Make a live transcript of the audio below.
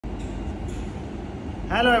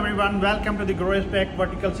Hello everyone, welcome to the GrowSpec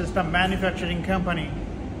Vertical System Manufacturing Company.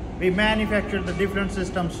 We manufacture the different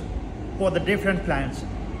systems for the different plants.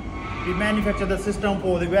 We manufacture the system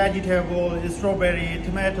for the vegetable, strawberry,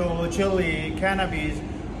 tomato, chili, cannabis,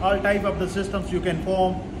 all type of the systems you can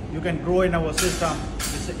form, you can grow in our system.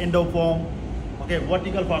 It's an indoor form, okay,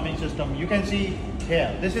 vertical farming system. You can see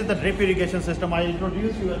here, this is the drip irrigation system. I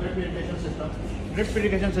introduce you a drip irrigation system. Drip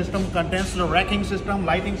irrigation system contains the racking system,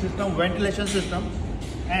 lighting system, ventilation system,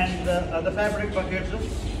 and the fabric buckets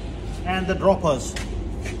and the droppers.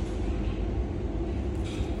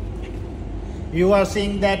 You are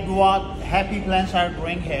seeing that what happy plants are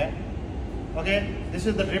growing here. Okay, this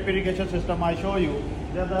is the drip irrigation system. I show you.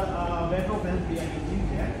 There are the metro fans we are using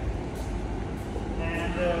here,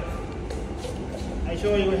 and I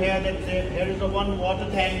show you here that there is a one water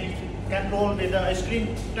tank control with a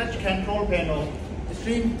screen touch control panel. The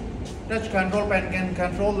screen touch control panel can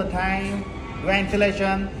control the time,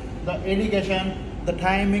 ventilation, the irrigation, the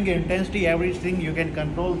timing, intensity, everything you can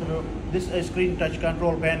control through this screen touch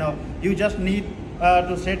control panel. You just need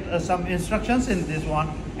to set some instructions in this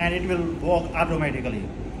one and it will work automatically.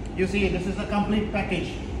 You see, this is a complete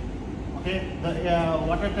package. Okay, the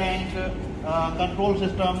water tank, control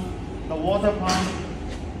system, the water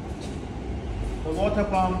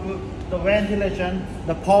pump, the ventilation,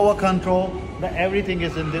 the power control, everything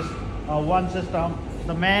is in this one system.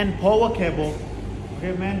 The main power cable,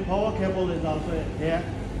 okay, main power cable is also here.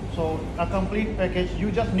 So a complete package. You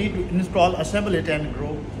just need to install, assemble it, and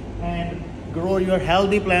grow your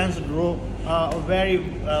healthy plants, grow very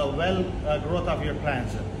well growth of your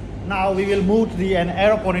plants. Now we will move to the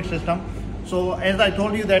aeroponics system. So as I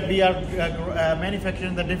told you that we are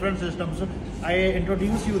manufacturing the different systems, I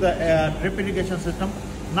introduced you the drip irrigation system.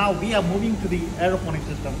 Now we are moving to the aeroponics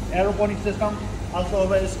system. Aeroponics system also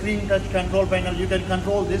have a screen touch control panel. You can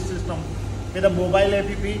control this system with a mobile app,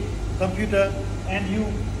 computer, and you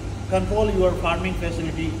control your farming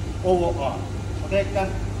facility overall. Okay,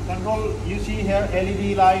 control, you see here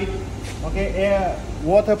LED light, okay, air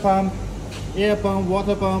pump,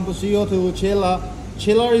 water pump, CO2, chiller.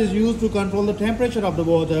 Chiller is used to control the temperature of the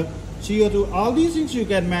water, CO2, all these things you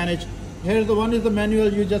can manage. Here the one is the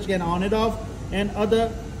manual, you just can on it off, and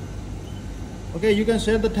other, okay, you can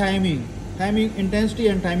set the timing, intensity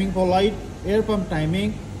and timing for light, air pump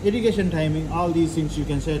timing, irrigation timing, all these things you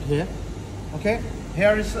can set here. Okay,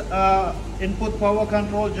 here is input power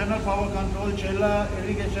control, general power control, chiller,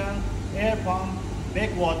 irrigation, air pump,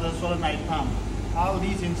 backwater, solenoid pump. All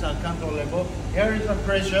these things are controllable. Here is the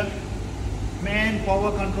pressure, main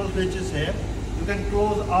power control switches here. You can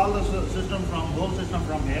close all the system from whole system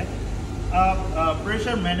from here.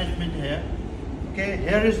 Pressure management here. Okay,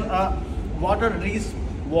 here is a water release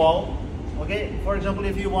valve. Okay, for example,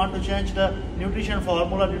 if you want to change the nutrition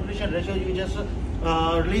formula, nutrition ratio, you just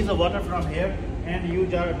release the water from here and you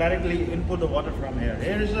directly input the water from here.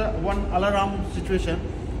 Here is one alarm situation,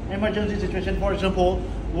 emergency situation. For example,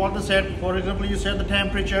 water set, for example, you set the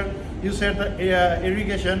temperature, you set the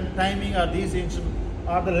irrigation timing, or these things,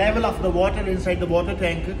 or the level of the water inside the water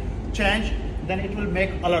tank change, then it will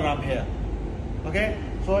make alarm here. Okay,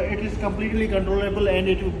 so it is completely controllable and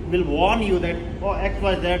it will warn you that, oh,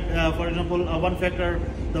 XYZ, for example, one factor,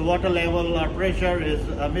 the water level or pressure is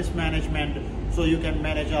mismanagement, so you can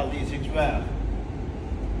manage all these things well.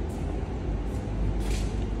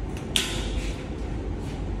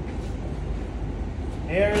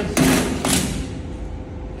 Here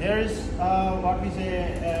is what we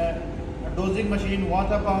say, a dosing machine,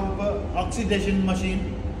 water pump, oxidation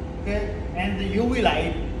machine, okay, and the UV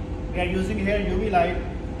light. We are using here UV light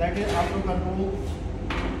that is also control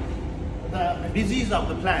the disease of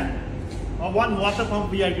the plant. One water pump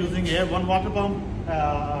we are using here, one water pump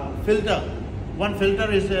filter. One filter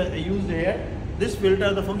is used here. This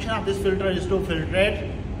filter, the function of this filter is to filtrate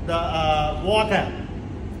the water.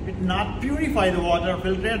 It not purify the water,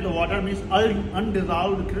 filtrate the water means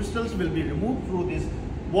undissolved crystals will be removed through this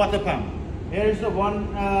water pump. Here is the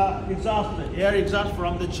one air exhaust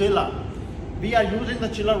from the chiller. We are using the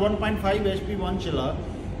chiller 1.5 HP one chiller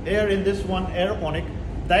here in this one aeroponic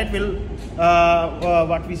that will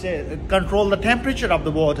what we say, control the temperature of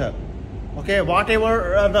the water. Okay,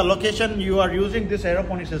 whatever the location you are using this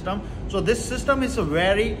aeroponic system. So this system is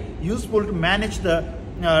very useful to manage the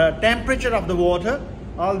temperature of the water,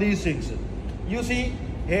 all these things. You see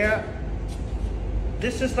here,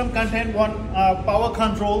 this system contains one power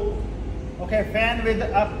control, okay, fan with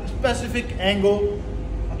a specific angle,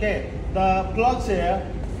 okay, the plugs here,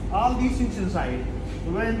 all these things inside,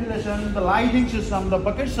 the ventilation, the lighting system, the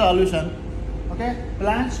bucket solution. Okay,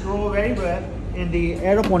 plants grow very well in the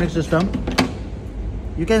aeroponic system.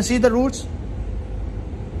 You can see the roots.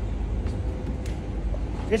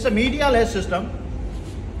 It's a media-less system.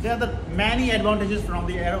 There are the many advantages from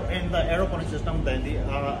the aeroponic system than the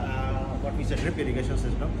what we say drip irrigation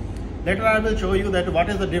system. Later I will show you that what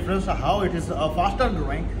is the difference, how it is faster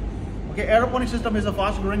growing. Okay, aeroponic system is a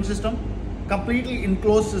fast growing system, completely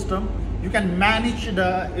enclosed system. You can manage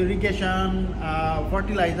the irrigation,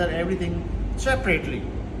 fertilizer, everything separately.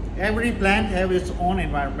 Every plant have its own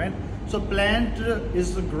environment. So plant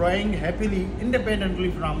is growing happily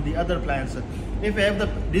independently from the other plants. If you have the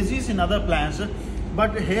disease in other plants,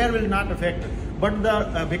 but here will not affect.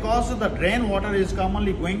 But because the drain water is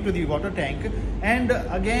commonly going to the water tank and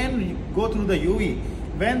again go through the UV.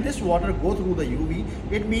 When this water go through the UV,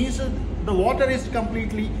 it means the water is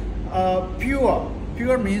completely pure.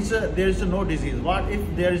 Pure means there is no disease. What if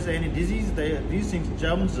there is any disease? These things,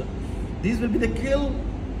 germs, these will be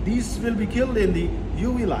killed in the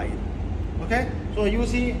UV light. Okay, so you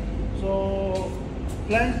see, so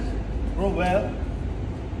plants grow well.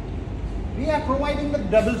 We are providing the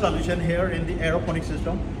double solution here in the aeroponic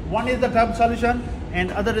system. One is the tub solution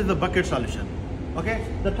and other is the bucket solution. Okay,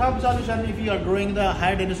 the tub solution, if you are growing the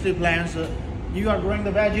high density plants, you are growing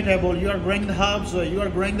the vegetable, you are growing the herbs, you are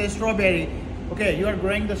growing the strawberry, okay, you are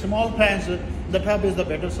growing the small plants, the tub is the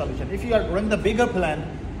better solution. If you are growing the bigger plant,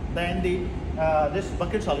 then the this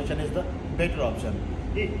bucket solution is the better option.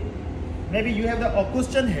 Maybe you have the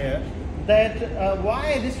question here that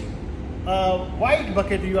why this white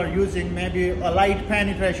bucket you are using, maybe a light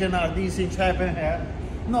penetration or these things happen here.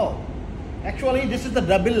 No, actually this is the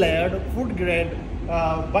double layered food grade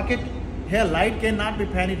bucket. Here light cannot be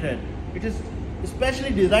penetrated. It is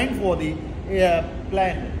especially designed for the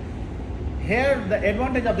plant. Here the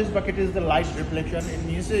advantage of this bucket is the light reflection. It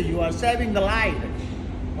means you are saving the light.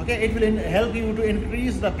 Okay, it will help you to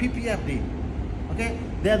increase the PPFD. Okay,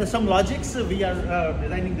 there are some logics we are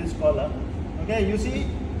designing this color. Okay, you see,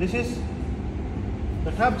 this is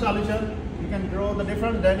the tub solution. You can grow the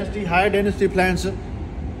different density, high density plants.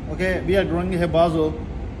 Okay, we are growing here basil.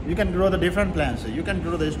 You can grow the different plants. You can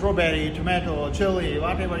grow the strawberry, tomato, chili,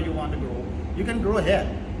 whatever you want to grow. You can grow here.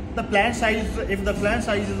 The plant size, if the plant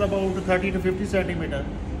size is about 30 to 50 centimeter,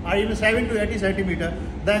 or even 7 to 80 centimeter,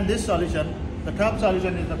 then this solution, the tub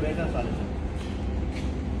solution, is the better solution.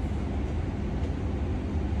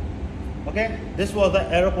 Okay, this was the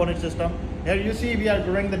aeroponic system. Here you see we are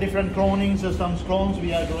growing the different cloning systems. Clones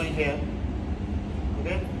we are growing here.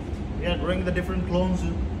 Okay, we are growing the different clones.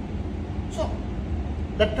 So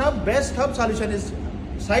the best tub solution is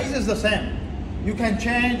size is the same. You can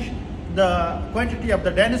change the quantity of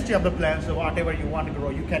the density of the plants. So whatever you want to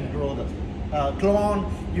grow, you can grow the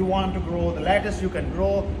clone. You want to grow the lettuce, you can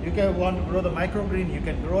grow. You can want to grow the microgreen, you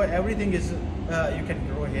can grow. Everything is you can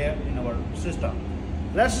grow here in our system.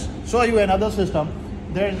 Let's show you another system.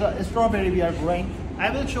 There is a strawberry we are growing. I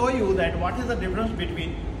will show you that what is the difference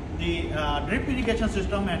between the drip irrigation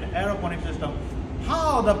system and aeroponic system.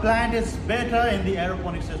 How the plant is better in the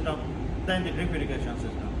aeroponic system than the drip irrigation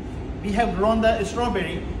system. We have grown the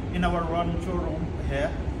strawberry in our one showroom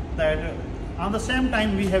here. That on the same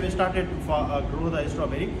time we have started to grow the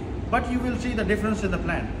strawberry, but you will see the difference in the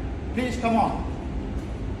plant. Please come on.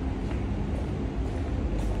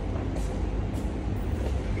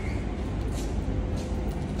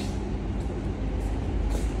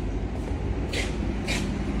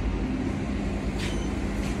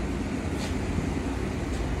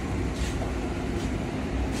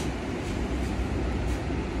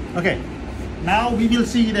 Okay, now we will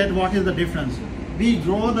see that what is the difference. We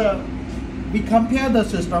compare the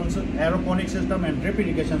systems, aeroponic system and drip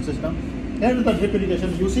irrigation system. Here is the drip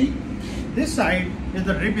irrigation. You see, this side is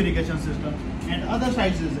the drip irrigation system and other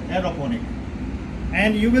side is aeroponic.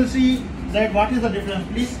 And you will see that what is the difference.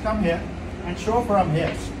 Please come here and show from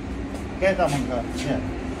here. Okay, Tamanka. Yeah.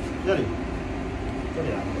 Sorry.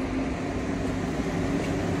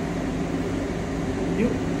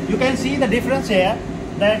 You can see the difference here.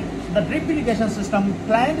 That the drip irrigation system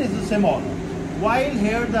plant is small, while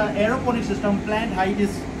here the aeroponic system plant height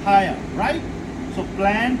is higher, right? So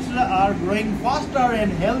plants are growing faster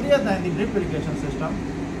and healthier than the drip irrigation system.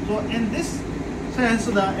 So in this sense,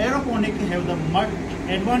 the aeroponic have the much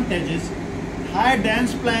advantages. High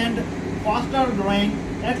dense plant, faster growing,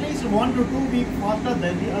 at least 1 to 2 weeks faster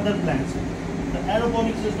than the other plants. The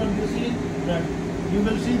aeroponic system, you see that you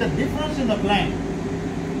will see the difference in the plant.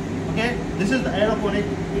 Okay, this is the aeroponic.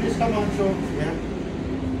 Please come on, show. Yeah.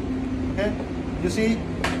 Okay, you see,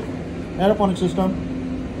 aeroponic system.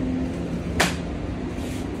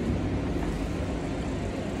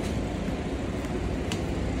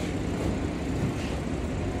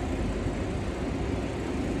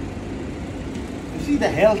 You see, the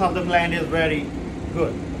health of the plant is very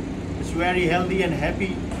good. It's very healthy and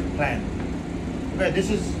happy plant. Okay, this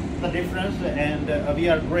is the difference, and we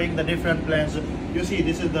are growing the different plants. You see,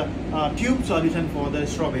 this is the tube solution for the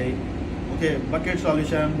strawberry. Okay, bucket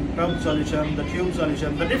solution, tub solution, the tube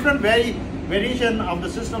solution, the different variation of the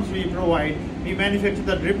systems we provide. We manufacture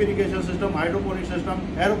the drip irrigation system, hydroponic system,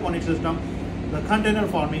 aeroponic system, the container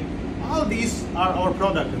farming. All these are our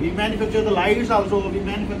product. We manufacture the lights also. We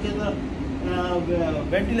manufacture the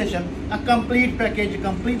ventilation. A complete package, a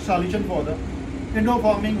complete solution for the indoor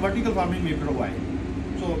farming, vertical farming we provide.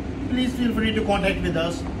 So please feel free to contact with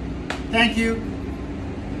us. Thank you.